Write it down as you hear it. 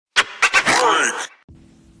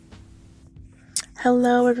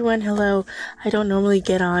Hello, everyone. Hello. I don't normally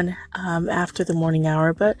get on after the morning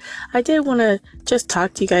hour, but I did want to just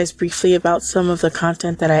talk to you guys briefly about some of the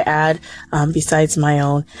content that I add besides my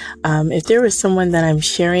own. If there is someone that I'm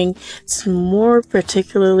sharing, it's more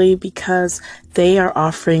particularly because they are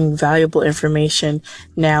offering valuable information.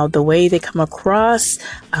 Now, the way they come across,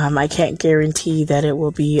 I can't guarantee that it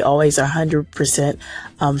will be always 100%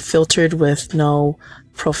 filtered with no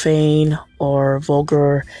profane or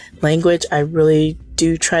vulgar language. I really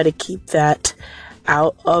do try to keep that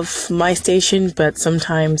out of my station, but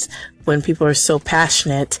sometimes when people are so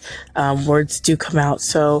passionate, words do come out.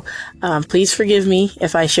 So please forgive me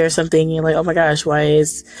if I share something you're like, oh my gosh, why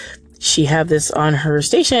is she have this on her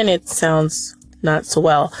station? It sounds not so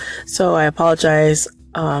well. So I apologize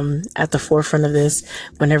at the forefront of this.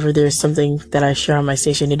 Whenever there's something that I share on my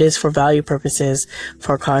station, it is for value purposes,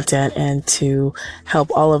 for content, and to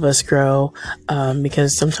help all of us grow,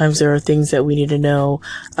 because sometimes there are things that we need to know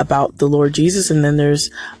about the Lord Jesus, and then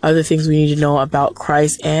there's other things we need to know about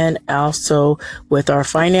Christ, and also with our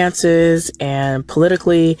finances and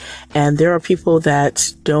politically, and there are people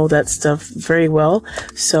that know that stuff very well.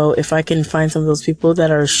 So if I can find some of those people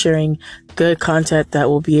that are sharing good content that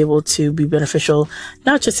will be able to be beneficial,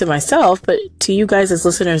 not just to myself, but to you guys as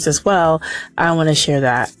listeners as well, I want to share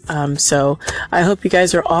that. So I hope you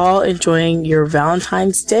guys are all enjoying your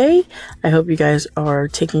Valentine's Day. I hope you guys are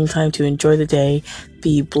taking time to enjoy the day.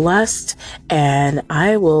 Be blessed, and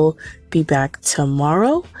I will be back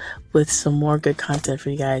tomorrow with some more good content for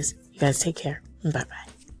you guys. You guys take care. Bye bye.